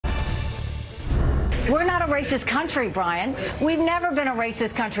We're not a racist country, Brian. We've never been a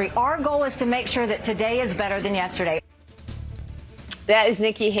racist country. Our goal is to make sure that today is better than yesterday. That is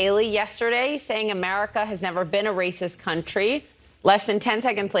Nikki Haley yesterday saying America has never been a racist country. Less than 10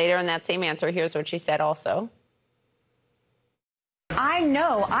 seconds later, in that same answer, here's what she said also. I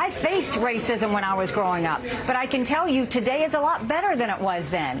know I faced racism when I was growing up, but I can tell you today is a lot better than it was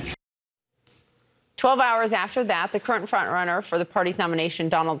then. 12 hours after that, the current frontrunner for the party's nomination,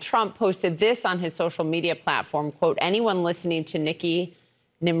 Donald Trump, posted this on his social media platform, quote, anyone listening to Nikki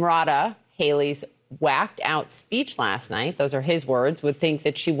Nimarata, Haley's whacked out speech last night, those are his words, would think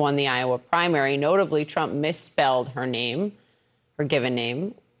that she won the Iowa primary. Notably, Trump misspelled her name, her given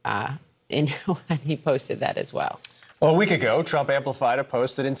name, and he posted that as well. Well, a week ago, Trump amplified a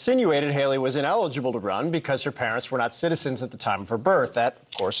post that insinuated Haley was ineligible to run because her parents were not citizens at the time of her birth. That,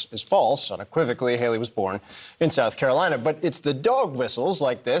 of course, is false. Unequivocally, Haley was born in South Carolina. But it's the dog whistles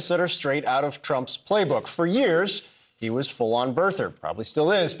like this that are straight out of Trump's playbook. For years, he was full-on birther, probably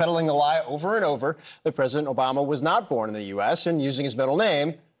still is, peddling the lie over and over that President Obama was not born in the U.S. and using his middle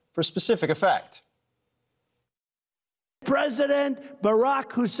name for specific effect. President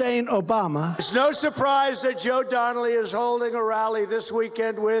Barack Hussein Obama. It's no surprise that Joe Donnelly is holding a rally this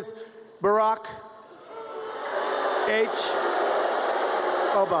weekend with Barack H.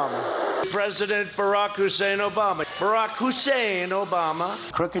 Obama. President Barack Hussein Obama. Barack Hussein Obama.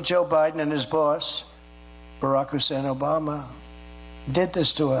 Crooked Joe Biden and his boss, Barack Hussein Obama, did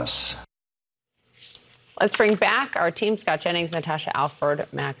this to us. Let's bring back our team, Scott Jennings, Natasha Alford,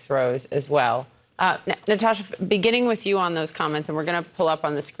 Max Rose as well. Natasha, beginning with you on those comments, and we're going to pull up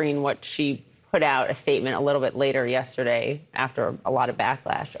on the screen what she put out, a statement a little bit later yesterday after a lot of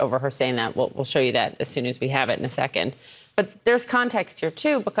backlash over her saying that. We'll show you that as soon as we have it in a second. But there's context here,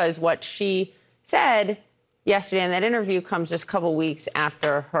 too, because what she said yesterday in that interview comes just a couple weeks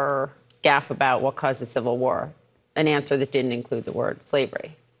after her gaffe about what caused the Civil War, an answer that didn't include the word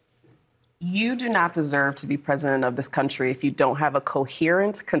slavery. You do not deserve to be president of this country if you don't have a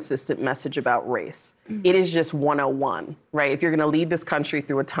coherent, consistent message about race. It is just 101, right? If you're going to lead this country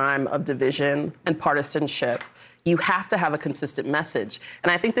through a time of division and partisanship, you have to have a consistent message.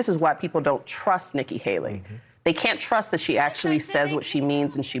 And I think this is why people don't trust Nikki Haley. They can't trust that she actually says what she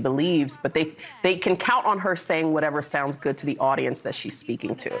means and she believes, but they can count on her saying whatever sounds good to the audience that she's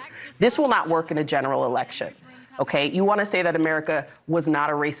speaking to. This will not work in a general election. Okay, you want to say that America was not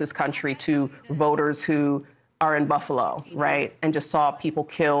a racist country to voters who are in Buffalo, right, and just saw people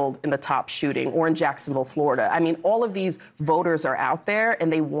killed in the top shooting, or in Jacksonville, Florida. I mean, all of these voters are out there,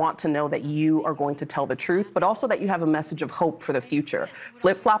 and they want to know that you are going to tell the truth, but also that you have a message of hope for the future.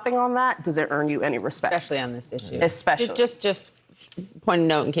 Flip-flopping on that doesn't earn you any respect. Especially on this issue. Especially. Just point a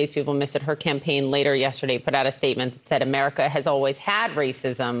note in case people missed it. Her campaign later yesterday put out a statement that said America has always had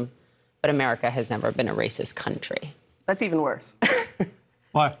racism, but America has never been a racist country. That's even worse.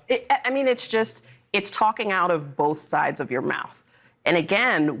 Why? I mean, it's talking out of both sides of your mouth. And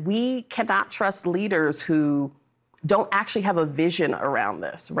again, we cannot trust leaders who don't actually have a vision around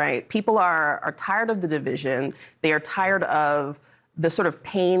this, right? People are tired of the division. They are tired of the sort of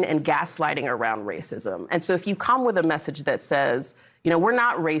pain and gaslighting around racism. And so if you come with a message that says, you know, we're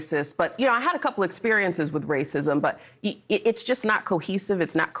not racist, but, you know, I had a couple experiences with racism, but it's just not cohesive,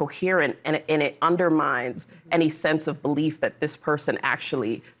 it's not coherent, and it undermines any sense of belief that this person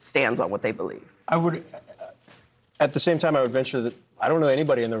actually stands on what they believe. I would, at the same time, I would venture that I don't know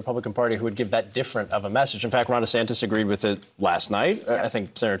anybody in the Republican Party who would give that different of a message. In fact, Ron DeSantis agreed with it last night. Yeah. I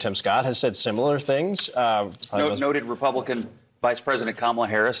think Senator Tim Scott has said similar things. Noted Republican Vice President Kamala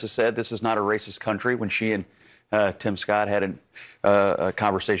Harris has said this is not a racist country when she and Tim Scott had a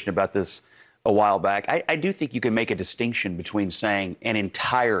conversation about this a while back. I do think you can make a distinction between saying an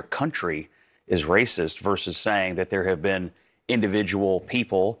entire country is racist versus saying that there have been individual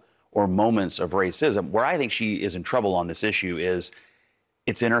people or moments of racism. Where I think she is in trouble on this issue is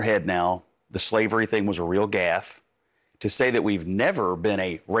it's in her head now. The slavery thing was a real gaffe. To say that we've never been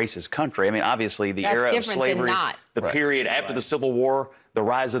a racist country, I mean, obviously the era of slavery, the period after the Civil War, the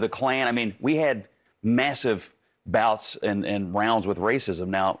rise of the Klan, I mean, we had massive bouts and rounds with racism.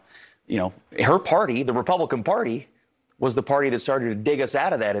 Now, you know, her party, the Republican Party, was the party that started to dig us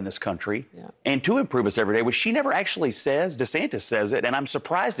out of that in this country and to improve us every day, which she never actually says. DeSantis says it, and I'm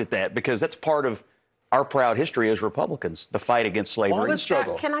surprised at that because that's part of our proud history as Republicans, the fight against slavery and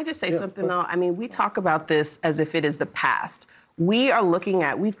struggle. Can I just say something, though? I mean, we talk about this as if it is the past.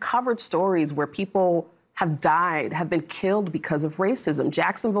 We've covered stories where people have died, have been killed because of racism.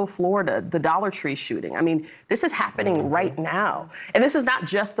 Jacksonville, Florida, the Dollar Tree shooting. I mean, this is happening right now. And this is not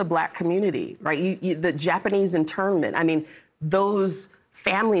just the Black community, right? The Japanese internment. I mean, those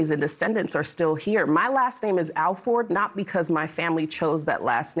families and descendants are still here. My last name is Alford, not because my family chose that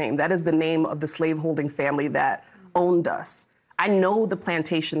last name. That is the name of the slaveholding family that owned us. I know the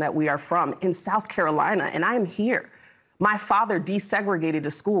plantation that we are from in South Carolina, and I am here. My father desegregated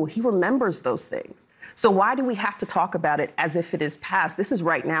a school. He remembers those things. So why do we have to talk about it as if it is past? This is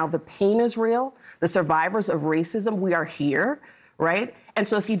right now. The pain is real. The survivors of racism, we are here, right? And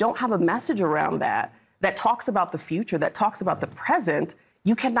so if you don't have a message around that, that talks about the future, that talks about the present,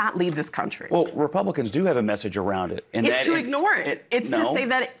 you cannot lead this country. Well, Republicans do have a message around it. And it's to ignore it. It's to say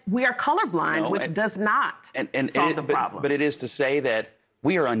that we are colorblind, which does not solve the problem. But it is to say that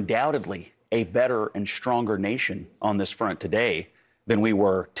we are undoubtedly a better and stronger nation on this front today than we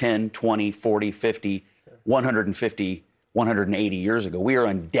were 10, 20, 40, 50, 150, 180 years ago. We are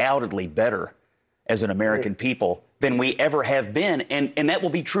undoubtedly better as an American people than we ever have been, and that will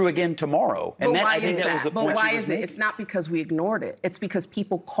be true again tomorrow. And but that, why I think is that that? was the But point why she was is it? making. It's not because we ignored it. It's because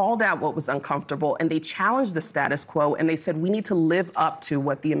people called out what was uncomfortable and they challenged the status quo and they said we need to live up to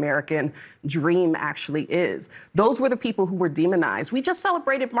what the American dream actually is. Those were the people who were demonized. We just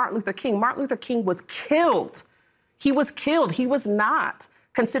celebrated Martin Luther King. Martin Luther King was killed. He was killed. He was not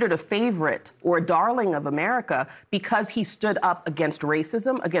considered a favorite or a darling of America because he stood up against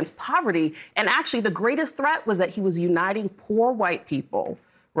racism, against poverty. And actually, the greatest threat was that he was uniting poor white people,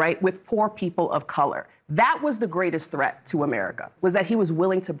 right, with poor people of color. That was the greatest threat to America, was that he was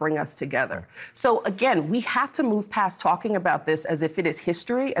willing to bring us together. So again, we have to move past talking about this as if it is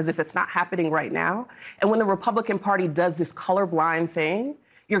history, as if it's not happening right now. And when the Republican Party does this colorblind thing,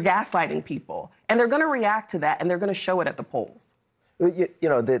 you're gaslighting people. And they're going to react to that, and they're going to show it at the polls. You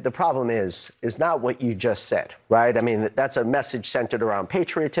know, the problem is not what you just said, right? I mean, that's a message centered around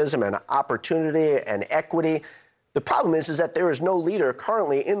patriotism and opportunity and equity. The problem is that there is no leader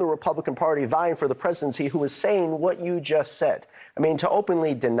currently in the Republican Party vying for the presidency who is saying what you just said. I mean, to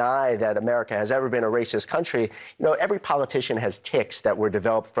openly deny that America has ever been a racist country, you know, every politician has tics that were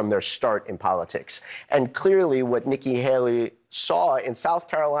developed from their start in politics. And clearly what Nikki Haley saw in South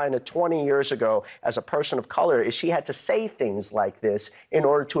Carolina 20 years ago as a person of color is she had to say things like this in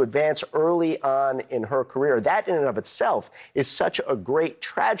order to advance early on in her career. That in and of itself is such a great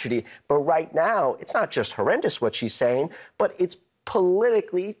tragedy. But right now, it's not just horrendous what she's saying, but it's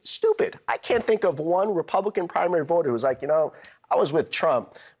politically stupid. I can't think of one Republican primary voter who's like, you know, I was with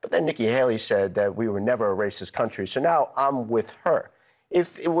Trump, but then Nikki Haley said that we were never a racist country, so now I'm with her.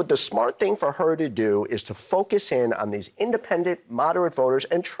 The smart thing for her to do is to focus in on these independent, moderate voters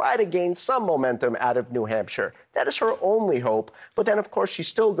and try to gain some momentum out of New Hampshire. That is her only hope. But then, of course, she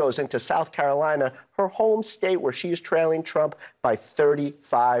still goes into South Carolina, her home state, where she is trailing Trump by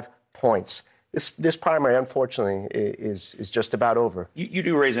 35 points. This primary, unfortunately, is just about over. You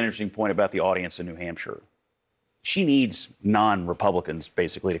do raise an interesting point about the audience in New Hampshire. She needs non-Republicans,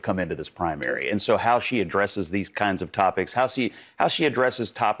 basically, to come into this primary. And so how she addresses these kinds of topics, how she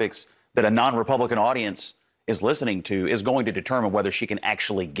addresses topics that a non-Republican audience is listening to is going to determine whether she can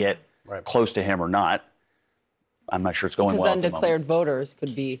actually get close to him or not. I'm not sure it's going well at the moment. Because undeclared voters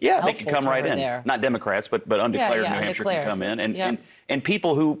could be they can come right in. there. Not Democrats, but undeclared New Hampshire can come in. And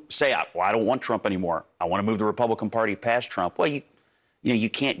people who say, well, I don't want Trump anymore. I want to move the Republican Party past Trump. Well, you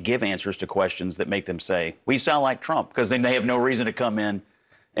can't give answers to questions that make them say, we sound like Trump, because then they have no reason to come in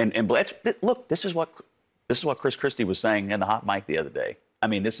and look, this is what Chris Christie was saying in the hot mic the other day. I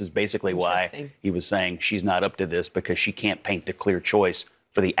mean, this is basically why he was saying she's not up to this, because she can't paint the clear choice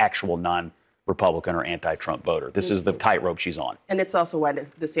for the actual non-Republican or anti-Trump voter. This is the tightrope she's on. And it's also why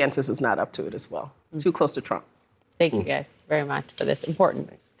DeSantis is not up to it as well. Too close to Trump. Thank you guys very much for this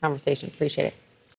important conversation. Appreciate it.